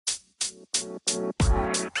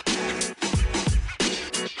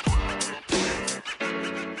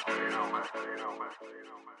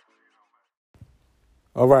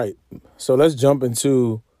All right, so let's jump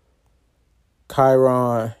into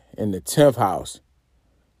Chiron in the 10th house.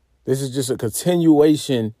 This is just a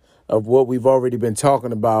continuation of what we've already been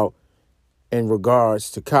talking about in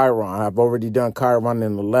regards to Chiron. I've already done Chiron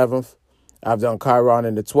in the 11th. I've done Chiron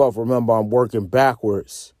in the 12th. Remember, I'm working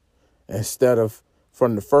backwards instead of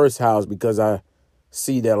from the first house because I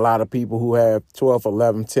see that a lot of people who have 12th,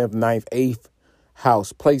 11th, 10th, 9th, 8th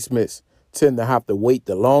house placements tend to have to wait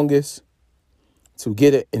the longest to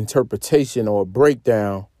get an interpretation or a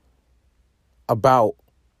breakdown about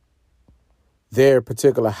their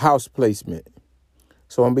particular house placement.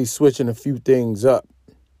 So I'm going to be switching a few things up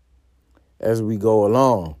as we go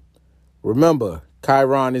along. Remember,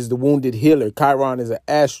 Chiron is the wounded healer. Chiron is an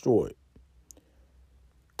asteroid.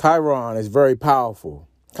 Chiron is very powerful.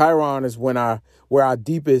 Chiron is where our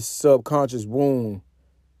deepest subconscious wound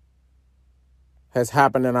has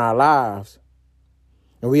happened in our lives.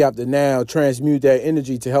 And we have to now transmute that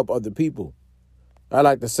energy to help other people. I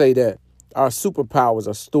like to say that our superpowers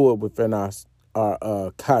are stored within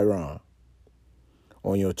our Chiron.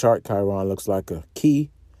 On your chart, Chiron looks like a key,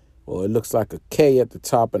 or it looks like a K at the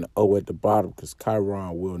top and an O at the bottom, because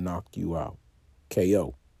Chiron will knock you out.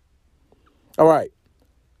 KO. All right.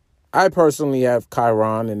 I personally have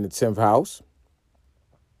Chiron in the 10th house.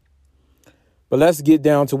 But let's get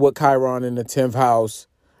down to what Chiron in the 10th house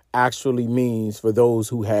actually means for those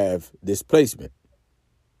who have this placement.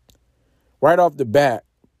 Right off the bat,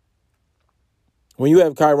 when you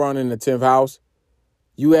have Chiron in the 10th house,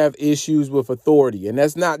 you have issues with authority. And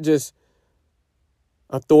that's not just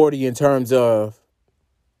authority in terms of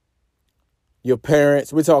your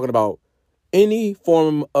parents. We're talking about any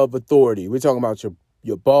form of authority. We're talking about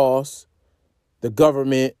your boss, the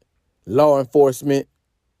government, law enforcement,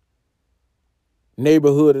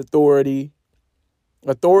 neighborhood authority.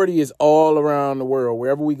 Authority is all around the world.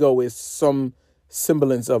 Wherever we go is some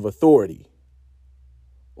semblance of authority,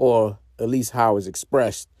 or at least how it's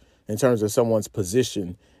expressed in terms of someone's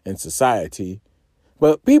position in society.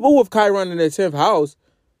 But people with Chiron in their 10th house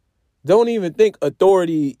don't even think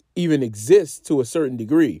authority even exists to a certain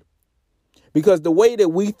degree. Because the way that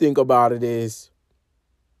we think about it is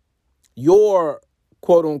your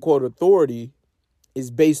quote unquote authority is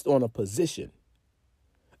based on a position,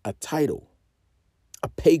 a title, a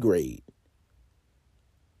pay grade.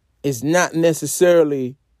 It's not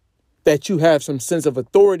necessarily that you have some sense of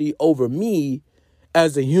authority over me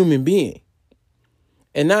as a human being.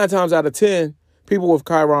 And 9 times out of 10, people with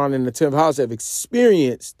Chiron in the 10th house have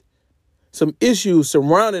experienced some issues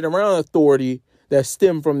surrounded around authority that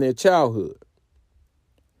stem from their childhood.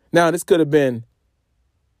 Now, this could have been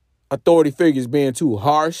authority figures being too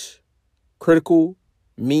harsh, critical,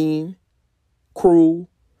 mean, cruel,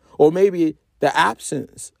 or maybe the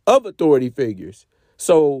absence of authority figures.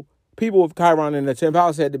 So people with Chiron in the 10th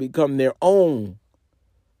house had to become their own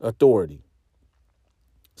authority.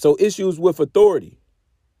 So issues with authority,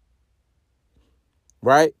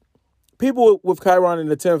 right? People with Chiron in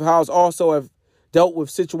the 10th house also have dealt with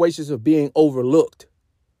situations of being overlooked.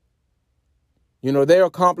 You know, their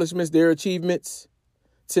accomplishments, their achievements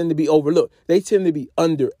tend to be overlooked. They tend to be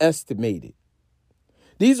underestimated.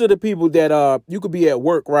 These are the people that you could be at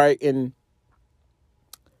work, right? And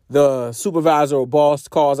the supervisor or boss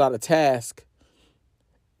calls out a task,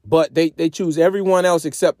 but they choose everyone else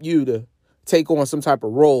except you to take on some type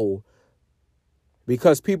of role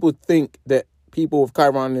because people think that people with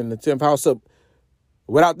Chiron in the 10th house,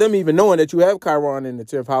 without them even knowing that you have Chiron in the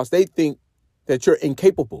 10th house, they think that you're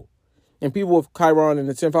incapable. And people with Chiron in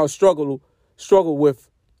the 10th house struggle with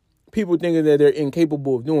people thinking that they're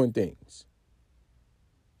incapable of doing things,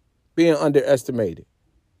 being underestimated,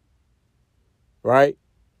 right?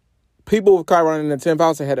 People with Chiron in the 10th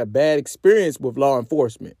house have had a bad experience with law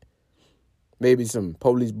enforcement. Maybe some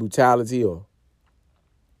police brutality or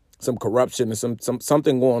some corruption or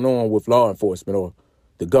something going on with law enforcement or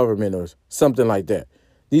the government or something like that.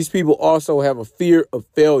 These people also have a fear of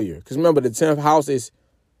failure. Because remember, the 10th house is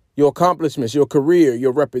your accomplishments, your career,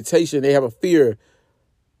 your reputation. They have a fear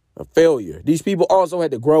of failure. These people also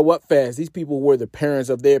had to grow up fast. These people were the parents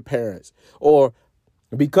of their parents, or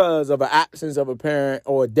because of an absence of a parent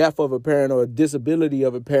or a death of a parent or a disability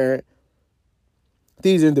of a parent,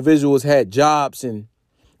 these individuals had jobs and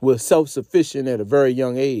were self-sufficient at a very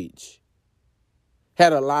young age,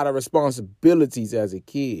 had a lot of responsibilities as a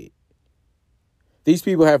kid. These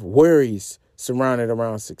people have worries surrounded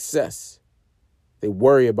around success. They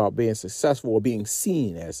worry about being successful or being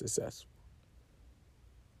seen as successful,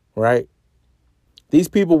 right? These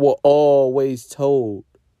people were always told,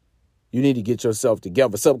 you need to get yourself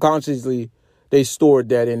together. Subconsciously, they stored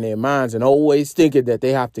that in their minds and always thinking that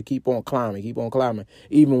they have to keep on climbing,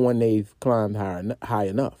 even when they've climbed high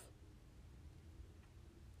enough.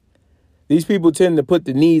 These people tend to put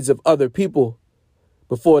the needs of other people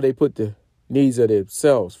before they put the needs of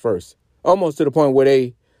themselves first, almost to the point where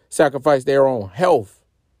they sacrifice their own health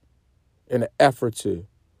in an effort to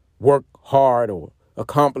work hard or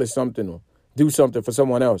accomplish something or do something for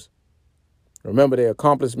someone else. Remember, their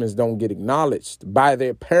accomplishments don't get acknowledged by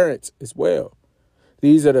their parents as well.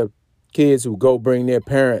 These are the kids who go bring their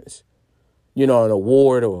parents, an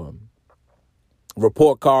award or a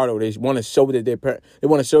report card, or they want to show that they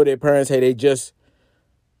want to show their parents, hey, they just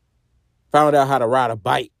found out how to ride a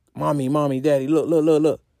bike. Mommy, daddy,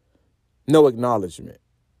 look. No acknowledgement.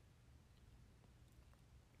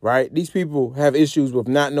 Right? These people have issues with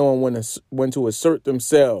not knowing when to assert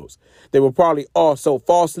themselves. They were probably also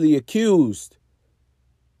falsely accused.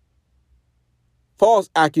 False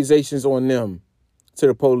accusations on them to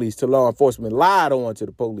the police, to law enforcement, lied on to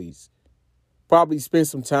the police. Probably spent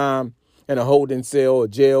some time in a holding cell or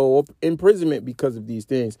jail or imprisonment because of these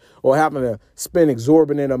things, or having to spend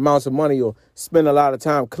exorbitant amounts of money or spend a lot of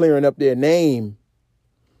time clearing up their name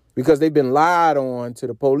because they've been lied on to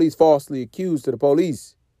the police, falsely accused to the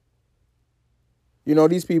police.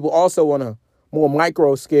 These people also on a more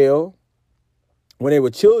micro scale, when they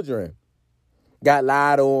were children, got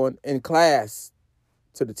lied on in class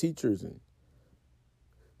to the teachers and,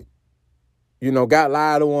 got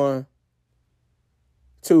lied on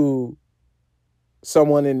to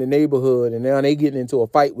someone in the neighborhood, and now they getting into a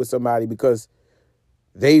fight with somebody because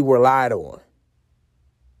they were lied on.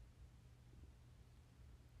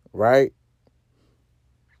 Right?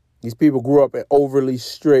 These people grew up in overly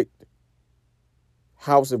strict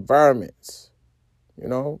house environments,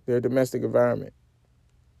 their domestic environment.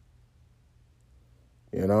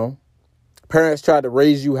 Parents tried to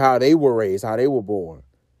raise you how they were raised, how they were born.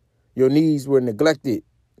 Your needs were neglected.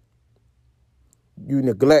 You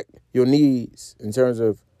neglect your needs in terms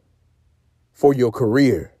of for your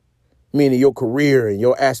career, meaning your career and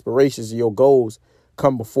your aspirations and your goals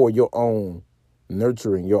come before your own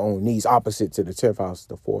nurturing, your own needs, opposite to the 10th house,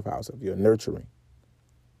 the 4th house of your nurturing.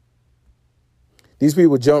 These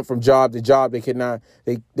people jump from job to job.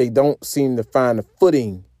 They don't seem to find a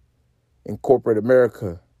footing in corporate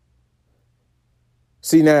America.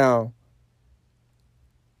 See now,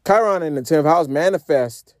 Chiron in the 10th house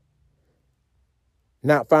manifest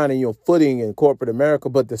not finding your footing in corporate America,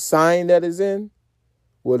 but the sign that is in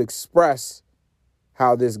will express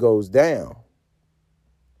how this goes down.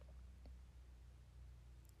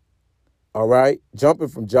 All right? Jumping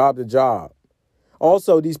from job to job.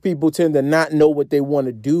 Also, these people tend to not know what they want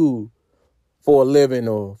to do for a living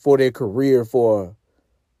or for their career for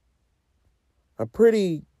a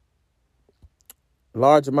pretty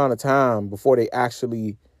large amount of time before they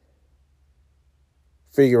actually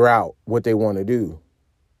figure out what they want to do.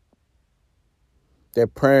 Their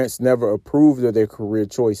parents never approved of their career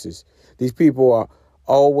choices. These people are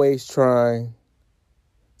always trying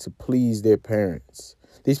to please their parents.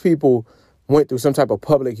 These people went through some type of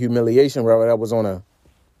public humiliation, whether that was on a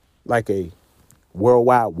World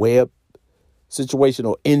Wide Web situation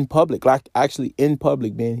or in public, like actually in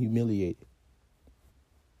public being humiliated.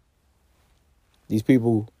 These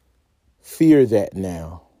people fear that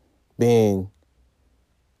now, being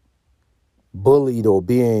bullied or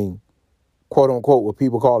being, quote unquote, what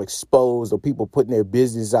people call exposed, or people putting their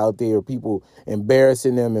business out there, or people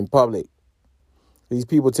embarrassing them in public. These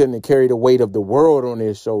people tend to carry the weight of the world on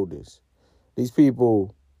their shoulders. These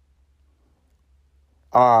people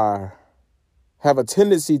have a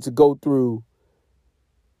tendency to go through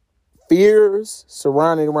fears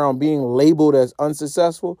surrounding around being labeled as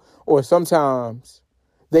unsuccessful, or sometimes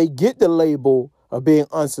they get the label of being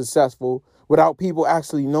unsuccessful without people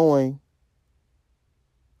actually knowing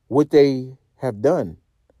what they have done.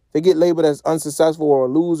 They get labeled as unsuccessful or a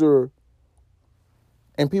loser,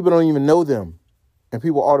 and people don't even know them, and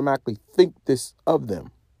people automatically think this of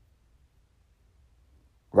them.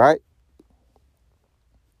 Right?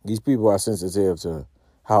 These people are sensitive to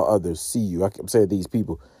how others see you. I keep saying these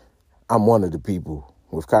people. I'm one of the people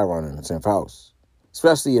with Chiron in the 10th house,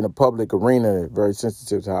 especially in a public arena, very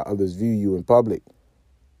sensitive to how others view you in public.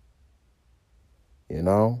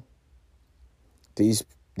 These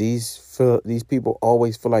people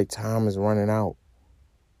always feel like time is running out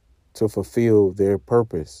to fulfill their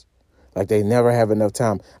purpose. Like they never have enough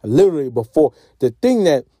time. Literally before, the thing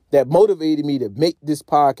that motivated me to make this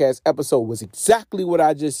podcast episode was exactly what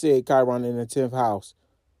I just said, Chiron in the 10th house.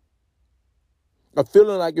 of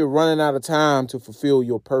feeling like you're running out of time to fulfill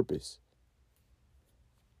your purpose.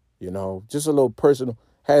 Just a little personal,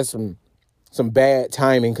 has some bad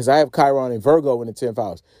timing, because I have Chiron and Virgo in the 10th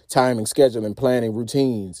house. Timing, scheduling, planning,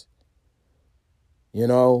 routines.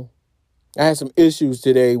 I had some issues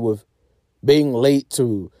today with being late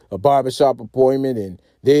to a barbershop appointment and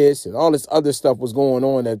this and all this other stuff was going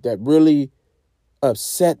on that really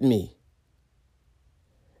upset me.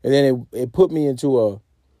 And then it put me into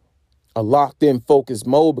a locked in focused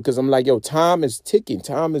mode, because I'm like, time is ticking.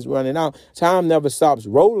 Time is running out. Time never stops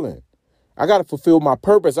rolling. I got to fulfill my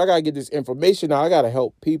purpose. I got to get this information out. I got to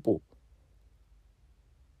help people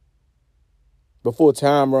before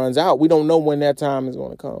time runs out. We don't know when that time is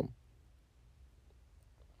going to come.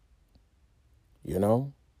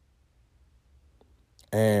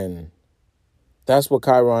 And that's what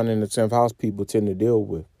Chiron in the 10th house people tend to deal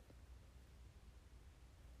with.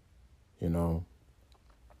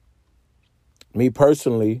 Me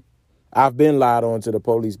personally, I've been lied on to the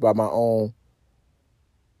police by my own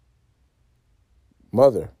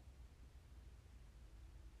mother.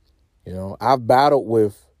 I've battled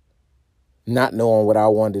with not knowing what I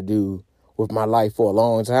wanted to do with my life for a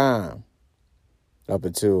long time, up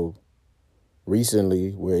until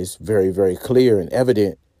recently, where it's very, very clear and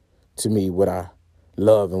evident to me what I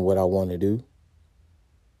love and what I want to do.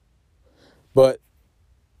 But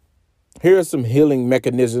here are some healing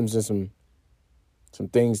mechanisms and some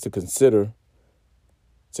things to consider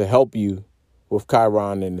to help you with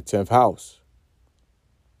Chiron in the 10th house.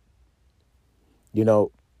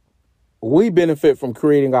 We benefit from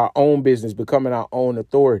creating our own business, becoming our own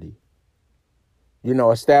authority.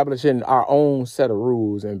 Establishing our own set of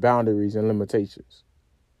rules and boundaries and limitations.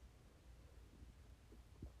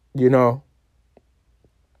 Because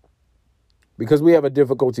we have a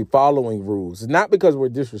difficulty following rules. It's not because we're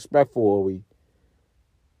disrespectful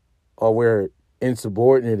or we're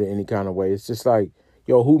insubordinate in any kind of way. It's just like,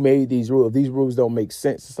 who made these rules? If these rules don't make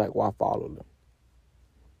sense, it's like, why follow them?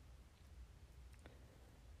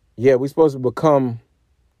 Yeah, we're supposed to become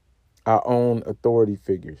our own authority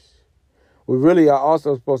figures. We really are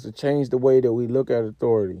also supposed to change the way that we look at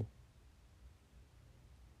authority.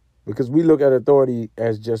 Because we look at authority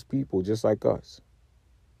as just people, just like us.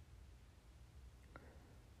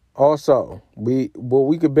 Also, what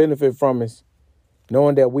we could benefit from is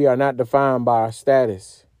knowing that we are not defined by our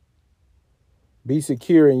status. Be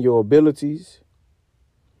secure in your abilities.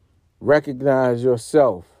 Recognize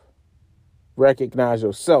yourself.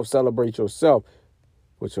 Celebrate yourself.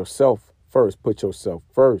 Put yourself first. Put yourself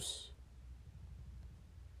first.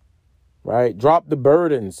 Right? Drop the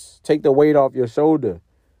burdens. Take the weight off your shoulder.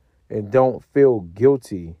 And don't feel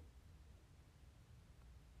guilty.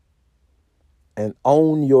 And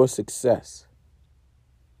own your success.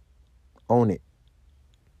 Own it.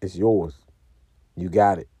 It's yours. You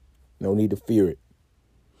got it. No need to fear it.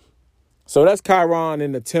 So that's Chiron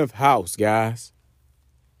in the 10th house, guys.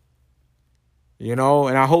 And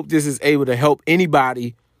I hope this is able to help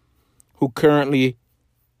anybody who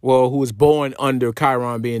who is born under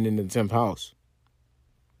Chiron being in the 10th house.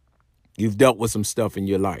 You've dealt with some stuff in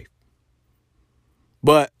your life.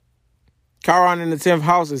 But Chiron in the 10th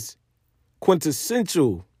house is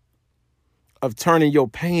quintessential of turning your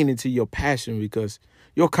pain into your passion, because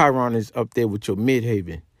your Chiron is up there with your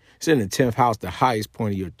midhaven. It's in the 10th house, the highest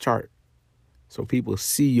point of your chart. So people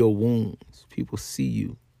see your wounds. People see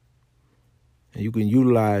you. And you can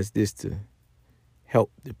utilize this to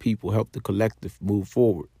help the people, help the collective move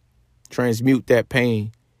forward. Transmute that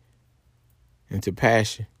pain into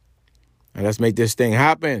passion. And let's make this thing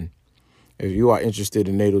happen. If you are interested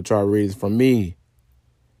in natal chart readings from me,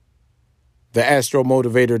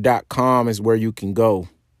 theastromotivator.com is where you can go.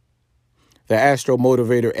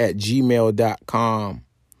 theastromotivator@gmail.com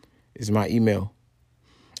is my email.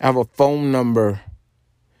 I have a phone number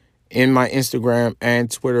in my Instagram and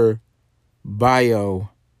Twitter bio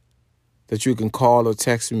that you can call or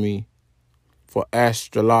text me for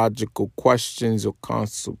astrological questions or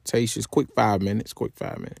consultations. Quick 5 minutes.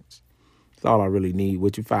 That's all I really need.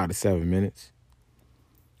 With you, 5 to 7 minutes.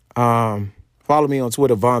 Follow me on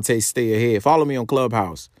Twitter, Vontae Stay Ahead. Follow me on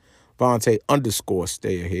Clubhouse,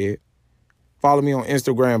 Vontae_Stay Ahead. Follow me on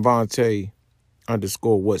Instagram,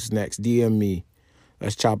 Vontae_What's Next. DM me.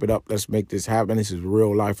 Let's chop it up. Let's make this happen. This is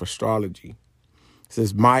real life astrology. This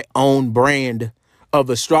is my own brand of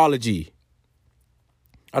astrology.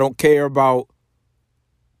 I don't care about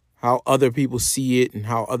how other people see it and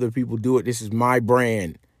how other people do it. This is my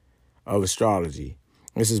brand of astrology.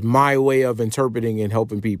 This is my way of interpreting and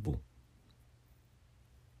helping people.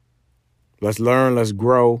 Let's learn, let's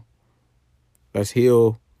grow, let's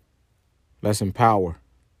heal, let's empower.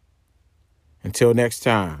 Until next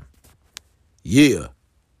time. Yeah.